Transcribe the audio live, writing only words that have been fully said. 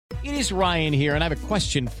is Ryan here, and I have a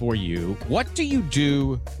question for you. What do you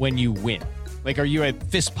do when you win? Like, are you a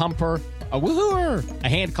fist pumper, a woo-hooer, a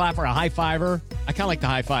hand clapper, a high fiver? I kind of like the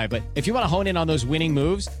high five, but if you want to hone in on those winning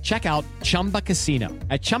moves, check out Chumba Casino.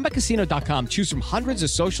 At ChumbaCasino.com, choose from hundreds of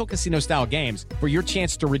social casino-style games for your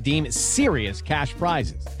chance to redeem serious cash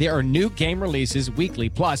prizes. There are new game releases weekly,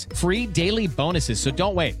 plus free daily bonuses. So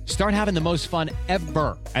don't wait. Start having the most fun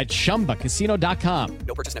ever at ChumbaCasino.com.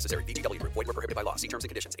 No purchase necessary. VGW Group. Void where prohibited by law. See terms and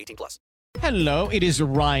conditions. 18+. Hello, it is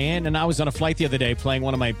Ryan, and I was on a flight the other day playing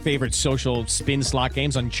one of my favorite social spin slot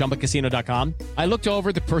games on ChumbaCasino.com. I looked over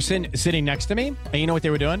at the person sitting next to me, and you know what they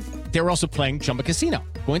were doing? They were also playing Chumba Casino.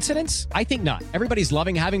 Coincidence? I think not. Everybody's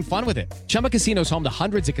loving having fun with it. Chumba Casino is home to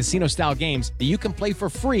hundreds of casino-style games that you can play for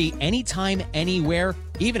free anytime, anywhere,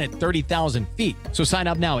 even at 30,000 feet. So sign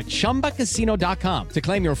up now at ChumbaCasino.com to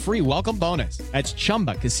claim your free welcome bonus. That's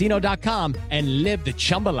ChumbaCasino.com and live the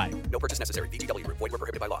Chumba life. No purchase necessary. VGW Group. Void where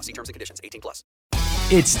prohibited by law. See terms and conditions. 18+.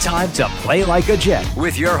 It's time to play like a Jet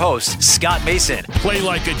with your host, Scott Mason. Play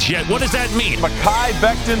like a Jet. What does that mean? Mekhi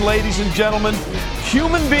Becton, ladies and gentlemen.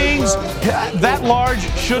 Human beings that large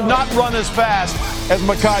should not run as fast as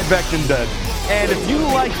Mekhi Becton did. And if you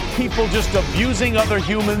like people just abusing other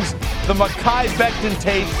humans, the Mekhi Becton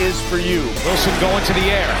tape is for you. Wilson going to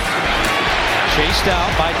the air. Chased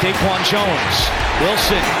out by Daquan Jones.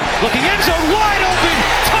 Wilson looking end zone, wide open.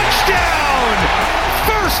 Touchdown!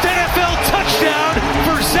 First NFL touchdown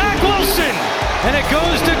for Zach Wilson. And it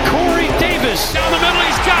goes to Corey Davis. Down the middle,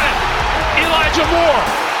 he's got it. Elijah Moore.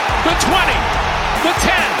 The 20, the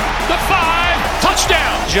 10, the 5.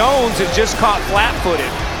 Touchdown. Jones had just caught flat-footed.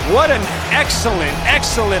 What an excellent,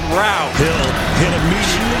 excellent route. Hill hit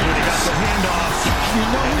immediately when he got the handoff. You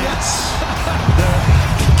know that's the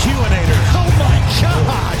Q-inator. Oh my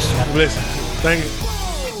gosh. Listen, thank you.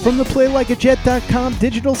 From the PlayLikeAJet.com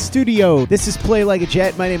digital studio, this is Play Like a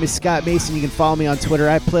Jet. My name is Scott Mason. You can follow me on Twitter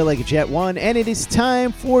at PlayLikeAJet1, and it is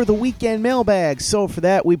time for the weekend mailbag. So for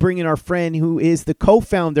that, we bring in our friend who is the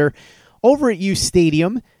co-founder over at U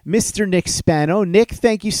Stadium, Mr. Nick Spano. Nick,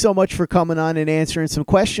 thank you so much for coming on and answering some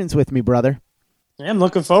questions with me, brother. Yeah, I'm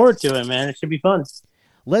looking forward to it, man. It should be fun.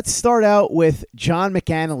 Let's start out with John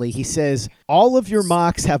McAnally. He says, all of your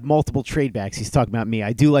mocks have multiple trade backs. He's talking about me.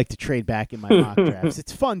 I do like to trade back in my mock drafts.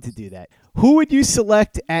 It's fun to do that. Who would you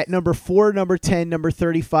select at number 4, number 10, number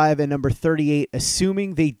 35, and number 38,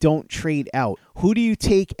 assuming they don't trade out? Who do you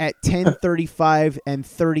take at 10, 35, and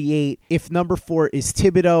 38 if number 4 is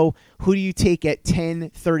Thibodeau? Who do you take at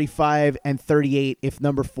 10, 35, and 38 if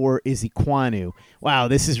number 4 is Ekwonu? Wow,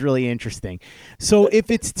 this is really interesting. So if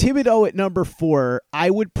it's Thibodeau at number 4, I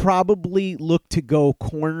would probably look to go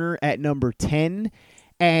corner at number 10.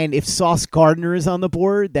 And if Sauce Gardner is on the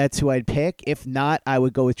board, that's who I'd pick. If not, I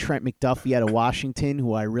would go with Trent McDuffie out of Washington,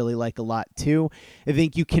 who I really like a lot too. I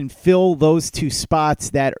think you can fill those two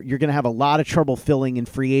spots that you're going to have a lot of trouble filling in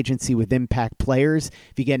free agency with impact players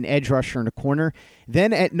if you get an edge rusher in a corner.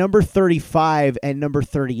 Then at number 35 and number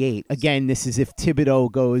 38, again, this is if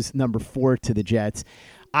Thibodeau goes number 4 to the Jets,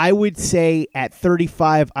 I would say at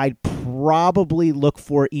 35, I'd probably look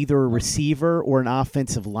for either a receiver or an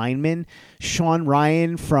offensive lineman. Sean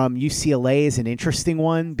Ryan from UCLA is an interesting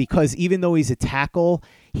one because even though he's a tackle,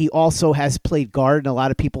 he also has played guard, and a lot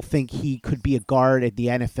of people think he could be a guard at the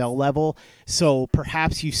NFL level. So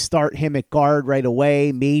perhaps you start him at guard right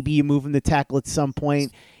away. Maybe you move him to tackle at some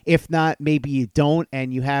point. If not, maybe you don't,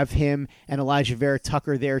 and you have him and Elijah Vera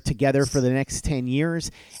Tucker there together for the next 10 years.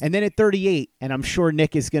 And then at 38, and I'm sure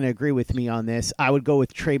Nick is going to agree with me on this, I would go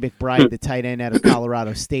with Trey McBride, the tight end out of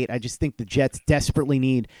Colorado State. I just think the Jets desperately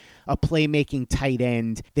need a playmaking tight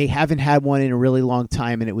end. They haven't had one in a really long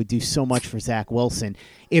time, and it would do so much for Zach Wilson.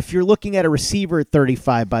 If you're looking at a receiver at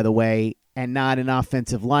 35, by the way, and not an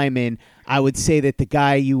offensive lineman, I would say that the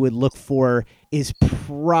guy you would look for is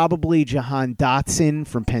probably Jahan Dotson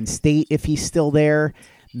from Penn State if he's still there.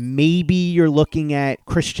 Maybe you're looking at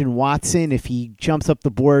Christian Watson if he jumps up the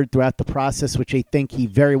board throughout the process, which I think he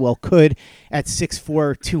very well could at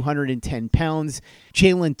 6'4", 210 pounds.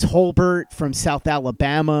 Jalen Tolbert from South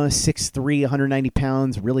Alabama, 6'3", 190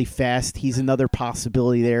 pounds, really fast. He's another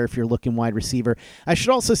possibility there if you're looking wide receiver. I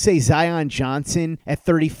should also say Zion Johnson at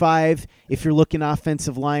 35, if you're looking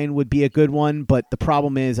offensive line, would be a good one. But the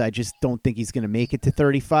problem is I just don't think he's going to make it to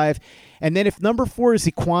 35. And then if number 4 is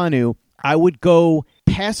Ekwonu, I would go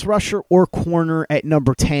pass rusher or corner at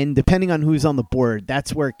number 10, depending on who's on the board.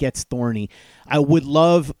 That's where it gets thorny. I would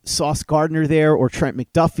love Sauce Gardner there or Trent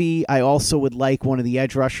McDuffie. I also would like one of the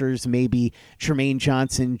edge rushers, maybe Tremaine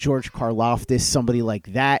Johnson, George Karlaftis, somebody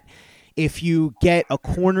like that. If you get a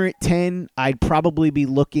corner at 10, I'd probably be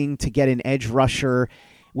looking to get an edge rusher,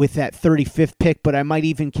 with that 35th pick, but I might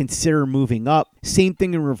even consider moving up. Same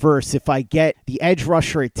thing in reverse. If I get the edge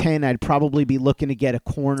rusher at 10, I'd probably be looking to get a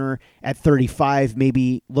corner at 35,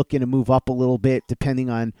 maybe looking to move up a little bit depending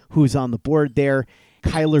on who's on the board there.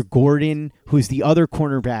 Kyler Gordon, who's the other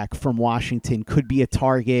cornerback from Washington, could be a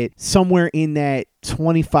target somewhere in that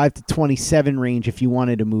 25 to 27 range if you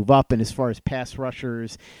wanted to move up. And as far as pass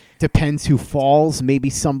rushers, depends who falls. Maybe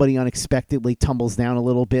somebody unexpectedly tumbles down a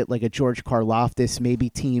little bit, like a George Karlaftis. Maybe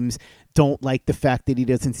teams don't like the fact that he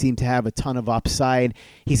doesn't seem to have a ton of upside.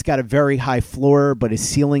 He's got a very high floor, but his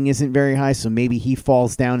ceiling isn't very high, so maybe he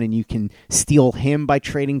falls down and you can steal him by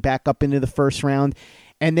trading back up into the first round.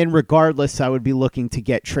 And then regardless, I would be looking to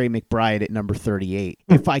get Trey McBride at number 38.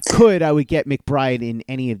 If I could, I would get McBride in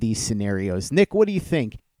any of these scenarios. Nick, what do you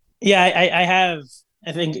think? Yeah,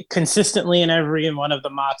 I think consistently in every one of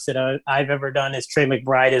the mocks that I've ever done is Trey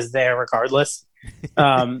McBride is there regardless.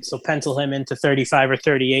 So pencil him into 35 or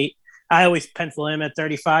 38. I always pencil him at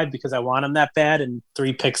 35 because I want him that bad, and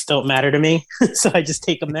 3 picks don't matter to me. So I just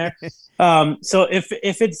take him there. So if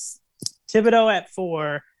it's Thibodeau at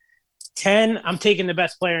 4, 10, I'm taking the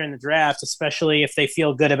best player in the draft, especially if they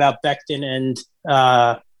feel good about Becton and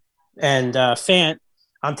Fant.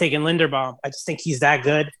 I'm taking Linderbaum. I just think he's that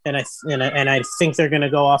good, and I think they're going to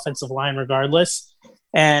go offensive line regardless.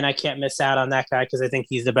 And I can't miss out on that guy because I think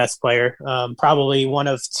he's the best player. Probably one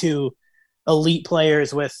of 2 elite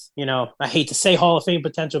players with, I hate to say Hall of Fame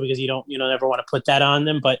potential because you don't never want to put that on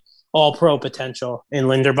them, but all pro potential in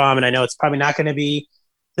Linderbaum. And I know it's probably not going to be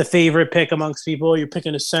the favorite pick amongst people. You're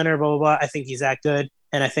picking a center, blah, blah, blah. I think he's that good.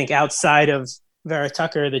 And I think outside of Vera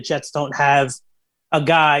Tucker, the Jets don't have a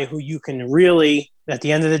guy who you can really, at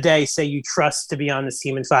the end of the day, say you trust to be on this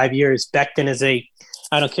team in 5 years. Becton is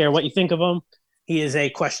I don't care what you think of him, he is a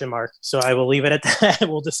question mark. So I will leave it at that.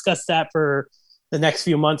 We'll discuss that for the next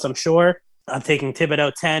few months, I'm sure. I'm taking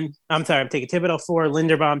Thibodeau 10. I'm taking Thibodeau 4,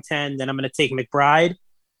 Linderbaum 10. Then I'm going to take McBride.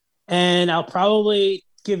 And I'll probably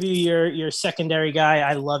give you your secondary guy.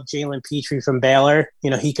 I love Jalen Petrie from Baylor.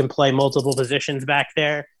 He can play multiple positions back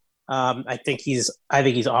there. I think he's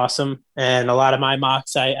awesome. And a lot of my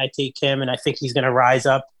mocks, I take him, and I think he's going to rise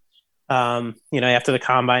up, after the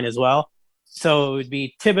combine as well. So it would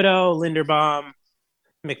be Thibodeau, Linderbaum,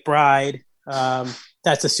 McBride.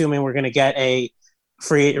 That's assuming we're going to get a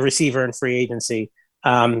free receiver in free agency,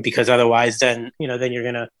 because otherwise then you're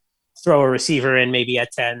going to throw a receiver in maybe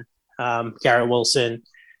at 10. Garrett Wilson,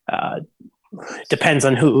 depends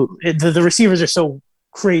on who. The receivers are so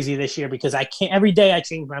crazy this year because every day I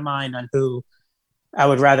change my mind on who I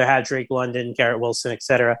would rather have. Drake London, Garrett Wilson,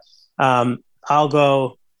 etc. I'll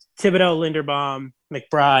go Thibodeau, Linderbaum,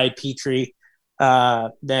 McBride, Petrie.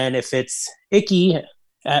 Then if it's Icky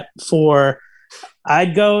at 4,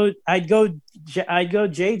 I'd go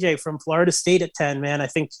JJ from Florida State at 10, man. I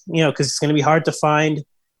think, because it's going to be hard to find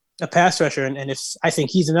a pass rusher. And if I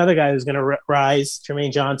think he's another guy who's going to rise,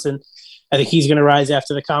 Jermaine Johnson. I think he's going to rise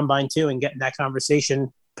after the combine too and get in that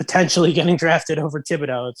conversation, potentially getting drafted over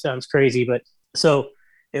Thibodeau. It sounds crazy, but so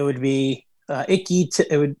it would be Icky,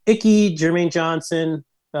 Jermaine Johnson,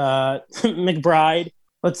 McBride.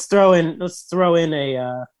 Let's throw in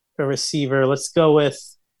a receiver.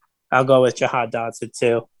 I'll go with Jahad Dotson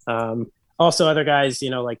too. Also other guys,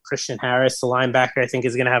 like Christian Harris, the linebacker, I think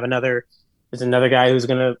is going to have there's another guy who's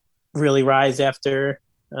going to really rise after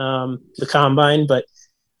the combine, but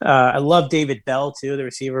I love David Bell too, the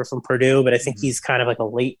receiver from Purdue, but I think he's kind of like a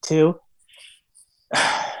late 2.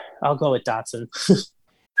 I'll go with Dotson.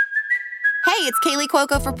 Hey, it's Kaylee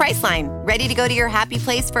Cuoco for Priceline. Ready to go to your happy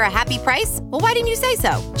place for a happy price? Well, why didn't you say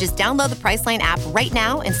so? Just download the Priceline app right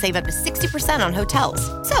now and save up to 60% on hotels.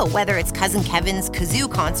 So whether it's Cousin Kevin's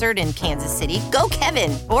Kazoo Concert in Kansas City, go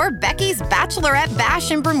Kevin, or Becky's Bachelorette Bash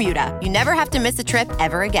in Bermuda, you never have to miss a trip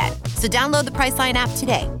ever again. So download the Priceline app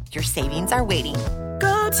today. Your savings are waiting.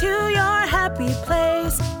 Go to your happy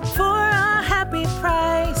place for a happy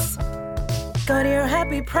price. Go to your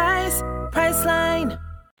happy price, Priceline.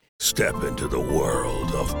 Step into the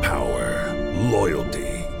world of power, loyalty,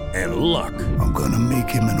 and luck. I'm gonna make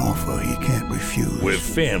him an offer he can't refuse. With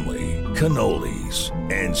family, cannolis,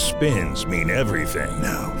 and spins mean everything.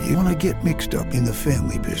 Now, you wanna get mixed up in the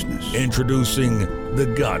family business. Introducing The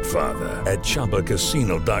Godfather at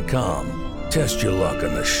ChumbaCasino.com. Test your luck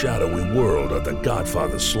in the shadowy world of The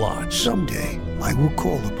Godfather slot. Someday, I will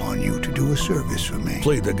call upon you to do a service for me.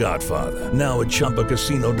 Play The Godfather, now at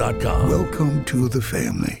ChumbaCasino.com. Welcome to the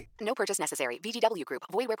family. No purchase necessary. VGW Group.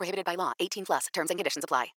 Void where prohibited by law. 18+. Terms and conditions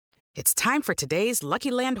apply. It's time for today's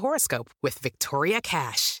Lucky Land horoscope with Victoria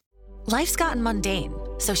Cash. Life's gotten mundane,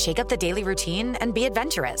 so shake up the daily routine and be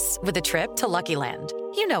adventurous with a trip to Lucky Land.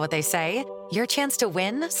 You know what they say, your chance to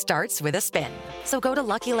win starts with a spin. So go to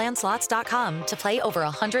LuckyLandSlots.com to play over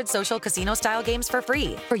 100 social casino-style games for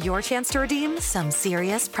free for your chance to redeem some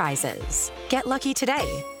serious prizes. Get lucky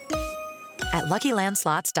today at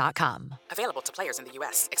LuckyLandSlots.com. Available to players in the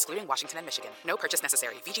U.S., excluding Washington and Michigan. No purchase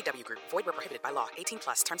necessary. VGW Group. Void where prohibited by law.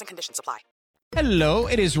 18+. Terms and conditions apply. Hello,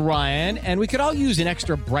 it is Ryan, and we could all use an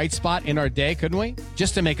extra bright spot in our day, couldn't we?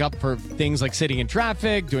 Just to make up for things like sitting in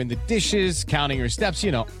traffic, doing the dishes, counting your steps,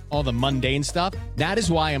 you know, all the mundane stuff. That is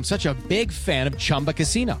why I'm such a big fan of Chumba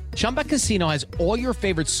Casino. Chumba Casino has all your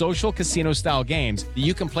favorite social casino-style games that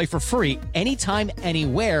you can play for free anytime,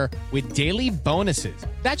 anywhere with daily bonuses.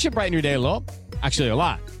 That should brighten your day a little. Actually, a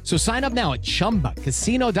lot. So sign up now at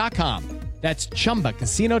ChumbaCasino.com. That's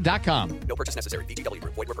ChumbaCasino.com. No purchase necessary. VGW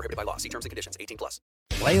Group. Void where prohibited by law. See terms and conditions. 18+.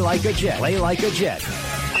 Play like a Jet. Play like a Jet.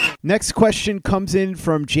 Next question comes in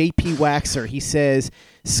from JP Waxer. He says,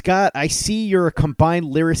 Scott, I see you're a combined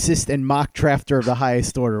lyricist and mock drafter of the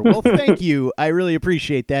highest order. Well, thank you. I really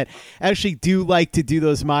appreciate that. I actually do like to do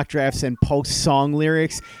those mock drafts and post song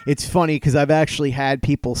lyrics. It's funny because I've actually had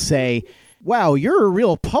people say, wow, you're a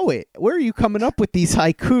real poet. Where are you coming up with these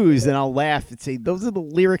haikus? And I'll laugh and say, those are the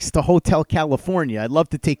lyrics to Hotel California. I'd love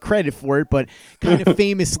to take credit for it, but kind of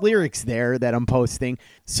famous lyrics there that I'm posting.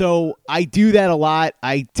 So I do that a lot.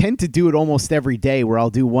 I tend to do it almost every day where I'll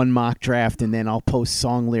do one mock draft and then I'll post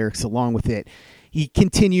song lyrics along with it. He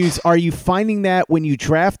continues, are you finding that when you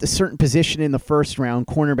draft a certain position in the first round,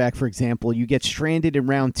 cornerback, for example, you get stranded in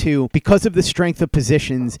round 2 because of the strength of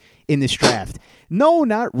positions in this draft? No,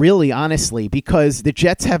 not really, honestly, because the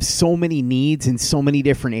Jets have so many needs in so many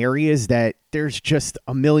different areas that there's just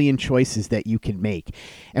a million choices that you can make.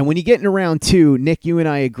 And when you get into round 2, Nick, you and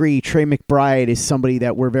I agree, Trey McBride is somebody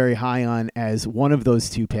that we're very high on as one of those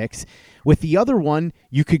 2 picks. With the other one,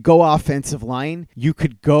 you could go offensive line, you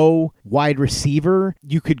could go wide receiver,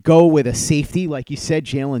 you could go with a safety, like you said,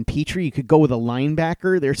 Jalen Petrie, you could go with a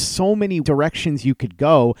linebacker. There's so many directions you could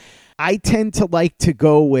go. I tend to like to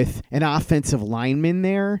go with an offensive lineman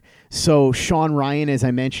there. So Sean Ryan, as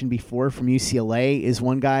I mentioned before, from UCLA, is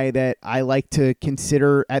one guy that I like to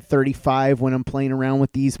consider at 35 when I'm playing around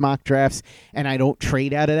with these mock drafts, and I don't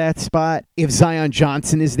trade out of that spot. If Zion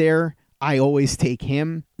Johnson is there, I always take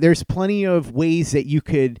him. There's plenty of ways that you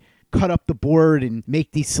could cut up the board and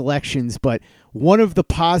make these selections, but one of the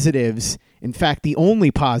positives, in fact, the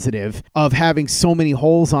only positive of having so many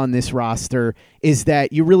holes on this roster is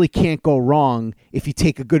that you really can't go wrong if you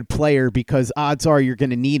take a good player because odds are you're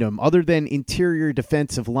going to need them. Other than interior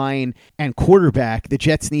defensive line and quarterback, the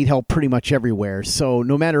Jets need help pretty much everywhere. So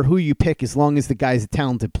no matter who you pick, as long as the guy's a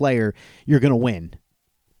talented player, you're going to win.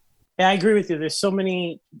 Yeah, I agree with you. There's so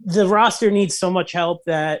many, the roster needs so much help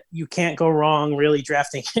that you can't go wrong really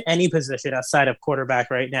drafting any position outside of quarterback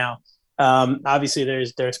right now. Obviously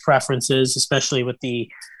there's preferences, especially with the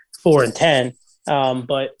 4 and 10.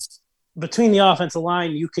 But between the offensive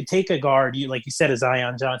line, you could take a guard, like you said, a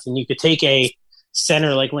Zion Johnson. You could take a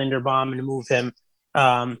center like Linderbaum and move him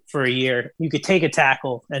for a year. You could take a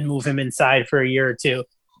tackle and move him inside for a year or two.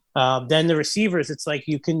 Then the receivers, it's like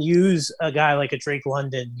you can use a guy like a Drake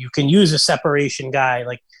London. You can use a separation guy.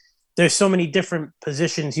 Like there's so many different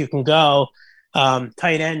positions you can go.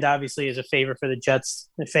 Tight end obviously is a favorite for the Jets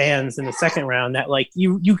fans in the second round. That like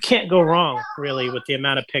you can't go wrong really with the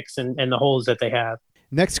amount of picks and the holes that they have.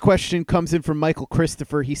 Next question comes in from Michael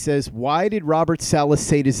Christopher. He says, why did Robert Saleh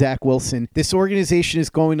say to Zach Wilson, this organization is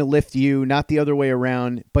going to lift you, not the other way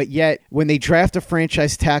around, but yet when they draft a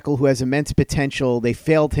franchise tackle who has immense potential, they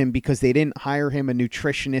failed him because they didn't hire him a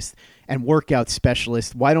nutritionist and workout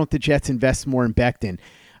specialist. Why don't the Jets invest more in Becton?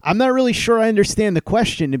 I'm not really sure I understand the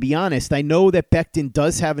question, to be honest. I know that Becton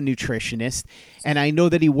does have a nutritionist, and I know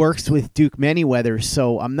that he works with Duke Manyweather,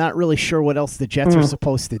 so I'm not really sure what else the Jets are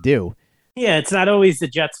supposed to do. Yeah, it's not always the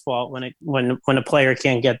Jets' fault when a player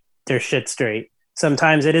can't get their shit straight.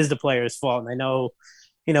 Sometimes it is the player's fault. And I know,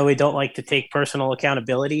 we don't like to take personal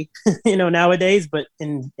accountability, nowadays, but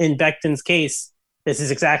in Becton's case, this is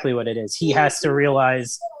exactly what it is. He has to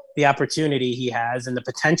realize the opportunity he has and the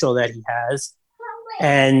potential that he has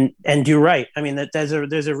and do right. I mean, that there's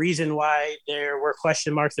a reason why there were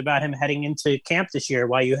question marks about him heading into camp this year,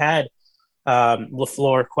 why you had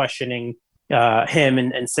LaFleur questioning him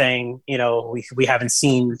and saying, we haven't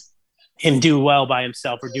seen him do well by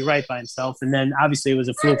himself or do right by himself. And then obviously it was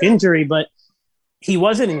a fluke injury, but he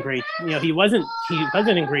wasn't in great, he wasn't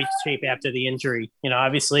in great shape after the injury.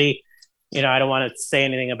 Obviously, I don't want to say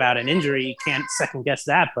anything about an injury. You can't second guess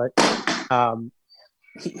that, but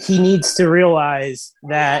he needs to realize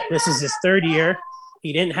that this is his third year.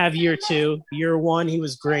 He didn't have year 2. Year 1, he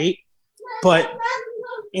was great. But,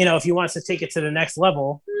 if he wants to take it to the next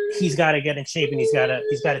level, he's got to get in shape and he's got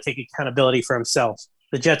to take accountability for himself.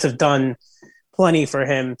 The Jets have done plenty for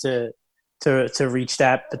him to reach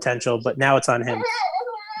that potential, but now it's on him.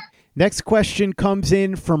 Next question comes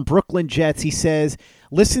in from Brooklyn Jets. He says,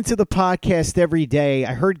 listen to the podcast every day.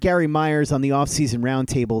 I heard Gary Myers on the offseason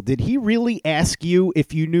roundtable. Did he really ask you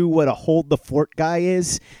if you knew what a hold the fort guy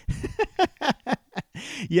is?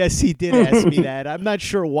 Yes, he did ask me that. I'm not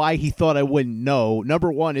sure why he thought I wouldn't know.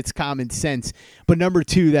 Number one, it's common sense. But number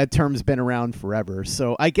two, that term's been around forever.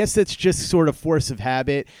 So I guess that's just sort of force of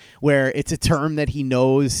habit where it's a term that he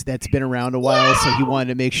knows that's been around a while. So he wanted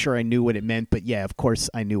to make sure I knew what it meant. But yeah, of course,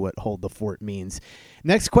 I knew what hold the fort means.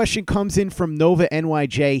 Next question comes in from Nova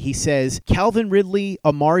NYJ. He says, Calvin Ridley,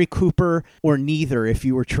 Amari Cooper, or neither if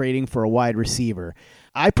you were trading for a wide receiver.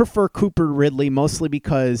 I prefer Cooper Ridley mostly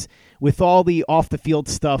because with all the off-the-field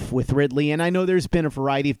stuff with Ridley, and I know there's been a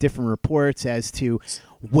variety of different reports as to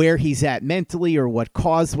where he's at mentally or what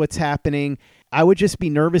caused what's happening, I would just be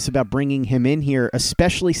nervous about bringing him in here,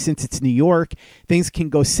 especially since it's New York. Things can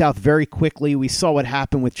go south very quickly. We saw what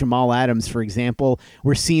happened with Jamal Adams, for example.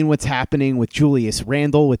 We're seeing what's happening with Julius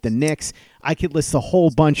Randle with the Knicks. I could list a whole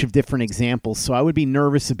bunch of different examples, so I would be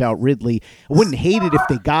nervous about Ridley. I wouldn't hate it if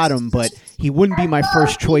they got him, but he wouldn't be my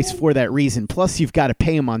first choice for that reason. Plus, you've got to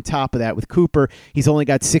pay him on top of that. With Cooper, he's only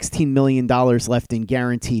got $16 million left in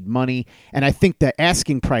guaranteed money, and I think the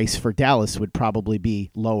asking price for Dallas would probably be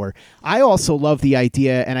lower. I also love the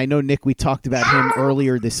idea, and I know, Nick, we talked about him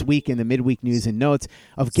earlier this week in the midweek news and notes,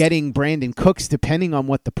 of getting Brandon Cooks depending on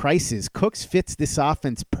what the price is. Cooks fits this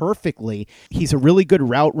offense perfectly. He's a really good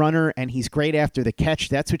route runner, and he's great after the catch.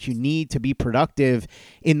 That's what you need to be productive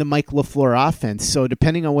in the Mike LaFleur offense. So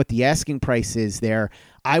depending on what the asking price is there,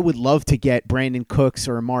 I would love to get Brandon Cooks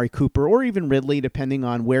or Amari Cooper or even Ridley, depending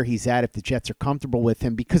on where he's at, if the Jets are comfortable with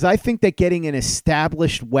him, because I think that getting an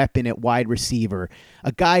established weapon at wide receiver,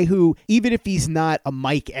 a guy who, even if he's not a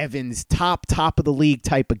Mike Evans, top of the league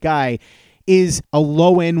type of guy, is a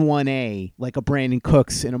low-end 1A, like a Brandon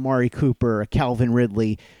Cooks, an Amari Cooper, a Calvin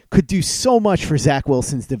Ridley, could do so much for Zach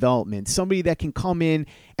Wilson's development. Somebody that can come in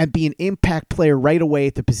and be an impact player right away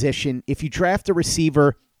at the position. If you draft a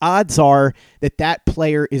receiver, odds are that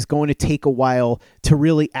player is going to take a while to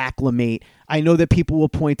really acclimate. I know that people will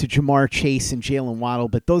point to Jamar Chase and Jalen Waddle,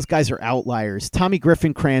 but those guys are outliers. Tommy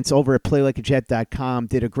Griffin-Krantz over at PlayLikeAJet.com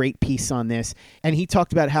did a great piece on this, and he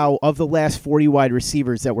talked about how of the last 40 wide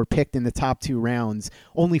receivers that were picked in the top 2 rounds,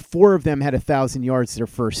 only 4 of them had 1,000 yards their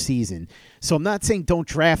first season. So I'm not saying don't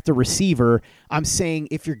draft a receiver. I'm saying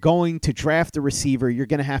if you're going to draft a receiver, you're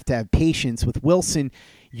going to have patience. With Wilson,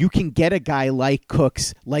 you can get a guy like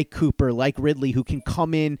Cooks, like Cooper, like Ridley, who can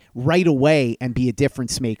come in right away and be a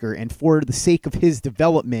difference maker. And for the sake of his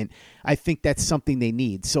development, I think that's something they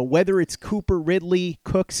need. So whether it's Cooper, Ridley,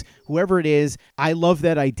 Cooks, whoever it is, I love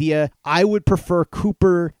that idea. I would prefer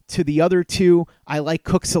Cooper to the other two. I like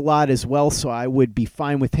Cooks a lot as well, so I would be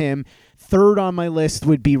fine with him. Third on my list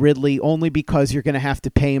would be Ridley, only because you're going to have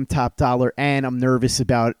to pay him top dollar, and I'm nervous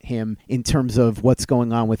about him in terms of what's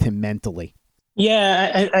going on with him mentally.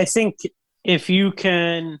 Yeah, I think if you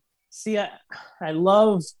can see, I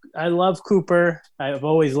love Cooper. I've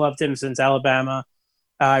always loved him since Alabama.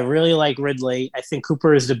 I really like Ridley. I think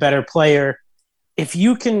Cooper is the better player. If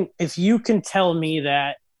you can tell me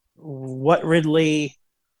that what Ridley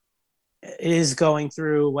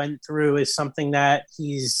went through is something that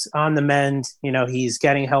he's on the mend, he's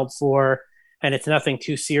getting help for, and it's nothing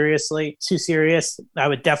too serious, I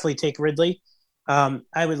would definitely take Ridley.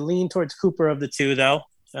 I would lean towards Cooper of the two, though,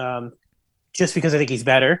 just because I think he's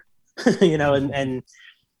better, and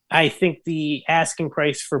I think the asking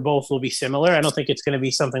price for both will be similar. I don't think it's going to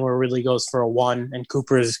be something where Ridley goes for a 1 and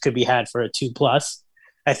Cooper's could be had for a 2+.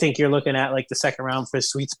 I think you're looking at like the second round for a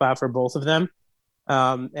sweet spot for both of them.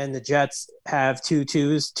 And the Jets have 2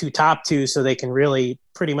 top 2, so they can really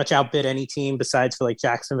pretty much outbid any team besides for like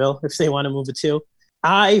Jacksonville if they want to move a 2.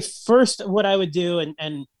 What I would do,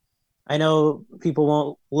 and I know people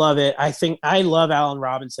won't love it. I love Allen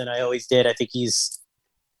Robinson. I always did. I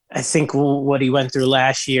think what he went through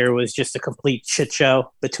last year was just a complete shit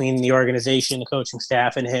show between the organization, the coaching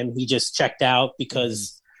staff, and him. He just checked out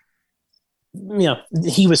because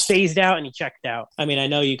he was phased out and he checked out. I mean, I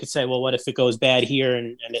know you could say, well, what if it goes bad here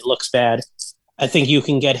and it looks bad? I think you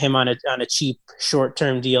can get him on a cheap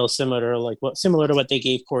short-term deal, similar to what they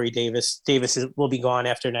gave Corey Davis. Davis will be gone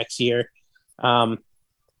after next year.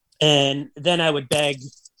 And then I would beg,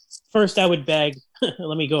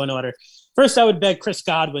 let me go in order. First, I would beg Chris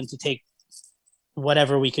Godwin to take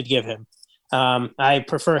whatever we could give him. I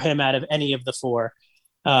prefer him out of any of the 4.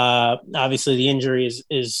 Obviously, the injury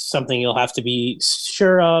is something you'll have to be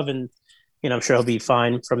sure of, and I'm sure he'll be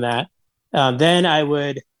fine from that. Then I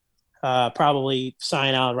would probably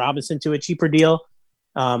sign Allen Robinson to a cheaper deal,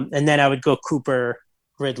 and then I would go Cooper,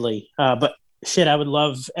 Ridley. But I would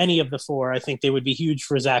love any of the four. I think they would be huge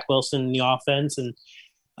for Zach Wilson in the offense, and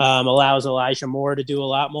allows Elijah Moore to do a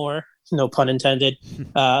lot more. No pun intended.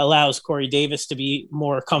 Allows Corey Davis to be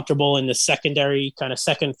more comfortable in the secondary, kind of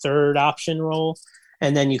second, third option role.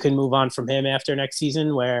 And then you can move on from him after next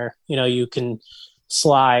season where, you can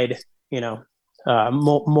slide,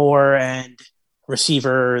 Moore and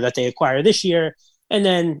receiver that they acquire this year, and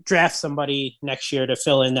then draft somebody next year to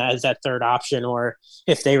fill in as that third option, or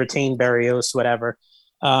if they retain Berrios, whatever.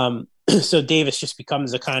 So Davis just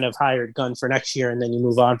becomes a kind of hired gun for next year, and then you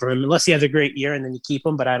move on from him, unless he has a great year and then you keep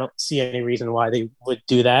him. But I don't see any reason why they would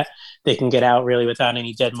do that. They can get out really without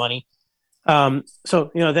any dead money.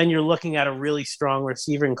 So then you're looking at a really strong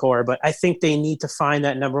receiving core, but I think they need to find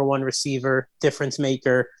that number one receiver, difference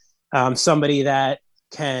maker, somebody that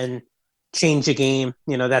can change a game.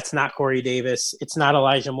 That's not Corey Davis. It's not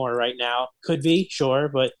Elijah Moore right now. Could be, sure,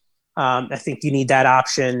 but I think you need that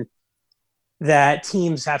option that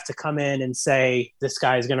teams have to come in and say, this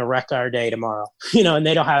guy is going to wreck our day tomorrow, and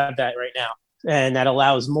they don't have that right now. And that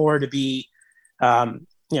allows Moore to be,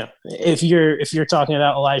 if you're talking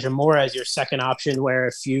about Elijah Moore as your second option, where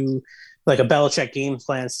if you like a Belichick game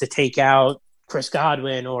plans to take out Chris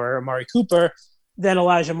Godwin or Amari Cooper, then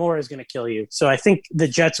Elijah Moore is going to kill you. So I think the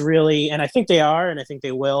Jets really, and I think they are, and I think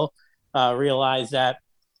they will realize that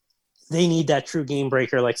they need that true game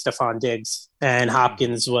breaker like Stephon Diggs and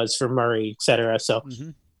Hopkins was for Murray, et cetera. So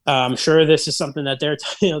I'm sure this is something that they're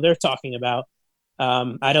talking about.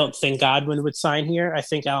 I don't think Godwin would sign here. I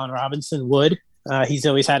think Allen Robinson would. He's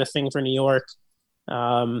always had a thing for New York.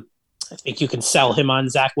 I think you can sell him on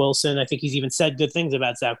Zach Wilson. I think he's even said good things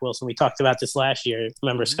about Zach Wilson. We talked about this last year.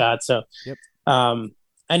 Remember, Scott? So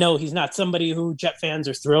I know he's not somebody who Jet fans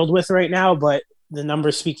are thrilled with right now, but the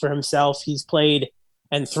numbers speak for himself. He's played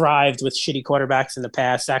and thrived with shitty quarterbacks in the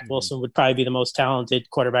past. Zach Wilson would probably be the most talented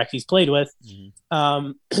quarterback he's played with.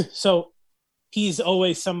 So he's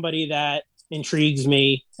always somebody that intrigues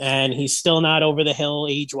me, and he's still not over the hill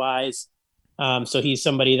age-wise. So he's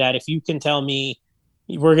somebody that if you can tell me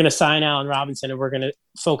we're going to sign Allen Robinson and we're going to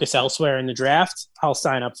focus elsewhere in the draft, I'll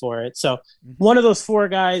sign up for it. So one of those four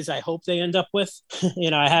guys I hope they end up with.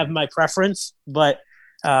 I have my preference, but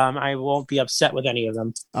I won't be upset with any of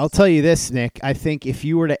them. I'll tell you this, Nick. I think if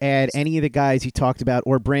you were to add any of the guys you talked about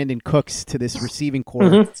or Brandon Cooks to this receiving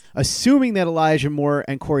core, assuming that Elijah Moore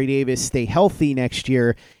and Corey Davis stay healthy next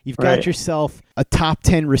year, you've got yourself a top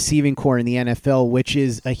 10 receiving core in the NFL, which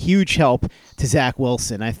is a huge help to Zach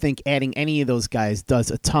Wilson. I think adding any of those guys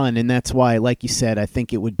does a ton, and that's why, like you said, I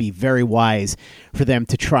think it would be very wise for them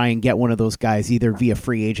to try and get one of those guys either via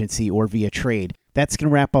free agency or via trade. That's going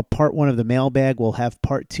to wrap up part one of the mailbag. We'll have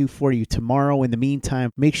part two for you tomorrow. In the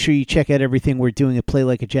meantime, make sure you check out everything we're doing at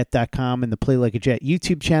PlayLikeAJet.com and the Play Like a Jet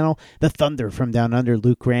YouTube channel. The Thunder from Down Under,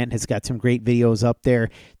 Luke Grant, has got some great videos up there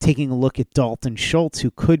taking a look at Dalton Schultz,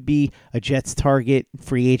 who could be a Jets target,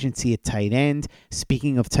 free agency at tight end.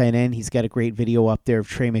 Speaking of tight end, he's got a great video up there of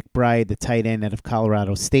Trey McBride, the tight end out of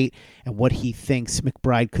Colorado State, and what he thinks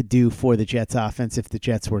McBride could do for the Jets offense if the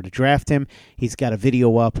Jets were to draft him. He's got a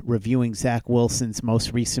video up reviewing Zach Wilson's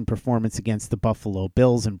most recent performance against the Buffalo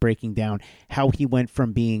Bills and breaking down how he went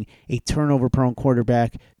from being a turnover-prone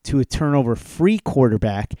quarterback to a turnover-free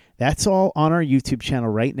quarterback. That's all on our YouTube channel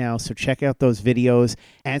right now, so check out those videos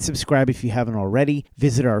and subscribe if you haven't already.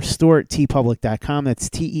 Visit our store at teepublic.com. That's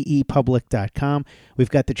teepublic.com. We've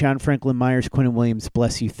got the John Franklin Myers, Quinn Williams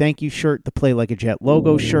Bless You Thank You shirt, the Play Like a Jet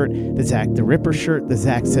logo shirt, the Zach the Ripper shirt, the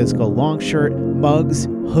Zach Says Go Long shirt, mugs,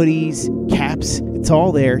 hoodies, caps. It's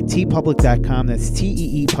all there, teepublic.com. That's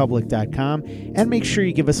teepublic.com. And make sure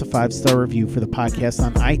you give us a 5-star review for the podcast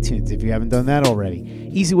on iTunes if you haven't done that already.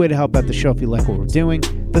 Easy way to help out the show if you like what we're doing.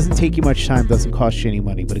 Doesn't take you much time, doesn't cost you any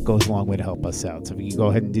money, but it goes a long way to help us out. So if you can go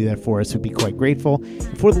ahead and do that for us, we'd be quite grateful.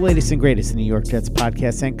 And for the latest and greatest in New York Jets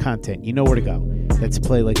podcasts and content, you know where to go. That's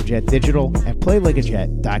Play Like a Jet Digital at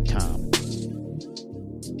PlayLikeAJet.com.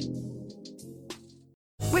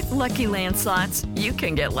 With Lucky Land Slots, you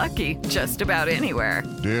can get lucky just about anywhere.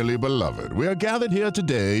 Dearly beloved, we are gathered here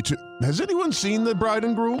today to... Has anyone seen the bride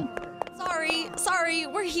and groom? Sorry,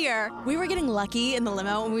 we're here. We were getting lucky in the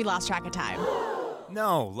limo and we lost track of time.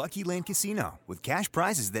 No, Lucky Land Casino, with cash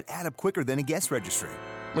prizes that add up quicker than a guest registry.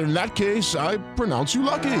 In that case, I pronounce you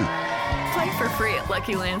lucky. Play for free at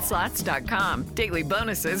LuckyLandSlots.com. Daily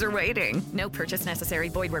bonuses are waiting. No purchase necessary.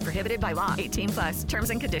 Void where prohibited by law. 18+. Terms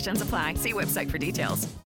and conditions apply. See website for details.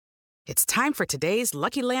 It's time for today's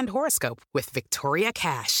Lucky Land horoscope with Victoria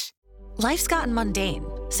Cash. Life's gotten mundane,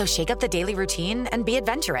 so shake up the daily routine and be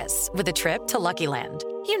adventurous with a trip to Lucky Land.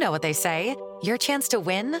 You know what they say, your chance to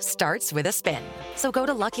win starts with a spin. So go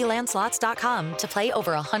to LuckyLandSlots.com to play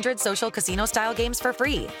over 100 social casino-style games for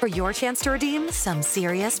free for your chance to redeem some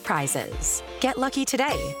serious prizes. Get lucky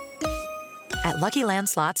today at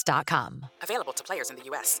LuckyLandSlots.com. Available to players in the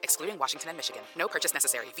U.S., excluding Washington and Michigan. No purchase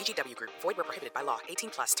necessary. VGW Group. Void where prohibited by law.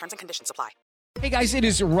 18+. Terms and conditions apply. Hey guys, it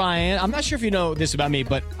is Ryan. I'm not sure if you know this about me,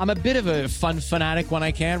 but I'm a bit of a fun fanatic when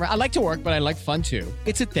I can. I like to work, but I like fun too.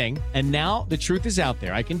 It's a thing. And now the truth is out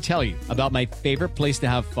there. I can tell you about my favorite place to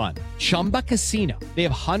have fun. Chumba Casino. They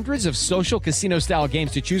have hundreds of social casino style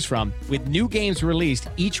games to choose from with new games released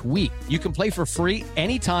each week. You can play for free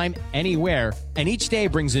anytime, anywhere. And each day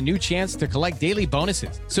brings a new chance to collect daily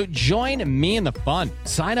bonuses. So join me in the fun.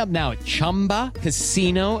 Sign up now at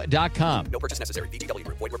ChumbaCasino.com. No purchase necessary. VGW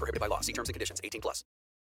Group. Void where prohibited by law. See terms and conditions. 18+.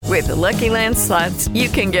 With the Lucky Land Slots, you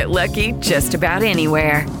can get lucky just about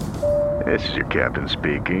anywhere. This is your captain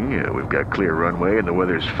speaking. We've got clear runway and the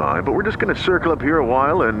weather's fine, but we're just going to circle up here a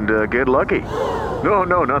while and get lucky.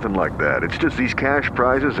 No, nothing like that. It's just these cash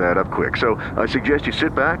prizes add up quick. So I suggest you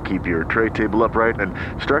sit back, keep your tray table upright, and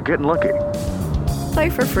start getting lucky.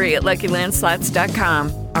 Play for free at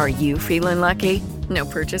LuckyLandSlots.com. Are you feeling lucky? No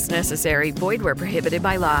purchase necessary. Void where prohibited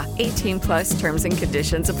by law. 18+ terms and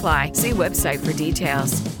conditions apply. See website for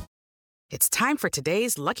details. It's time for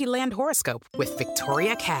today's Lucky Land horoscope with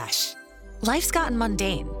Victoria Cash. Life's gotten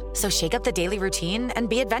mundane, so shake up the daily routine and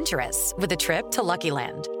be adventurous with a trip to Lucky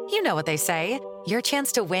Land. You know what they say, your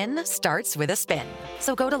chance to win starts with a spin.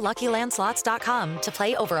 So go to LuckyLandSlots.com to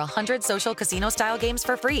play over 100 social casino-style games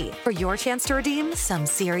for free for your chance to redeem some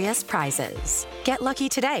serious prizes. Get lucky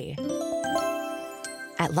today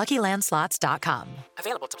at LuckyLandSlots.com.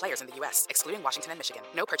 Available to players in the U.S., excluding Washington and Michigan.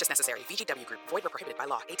 No purchase necessary. VGW Group. Void where prohibited by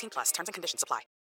law. 18+. Terms and conditions apply.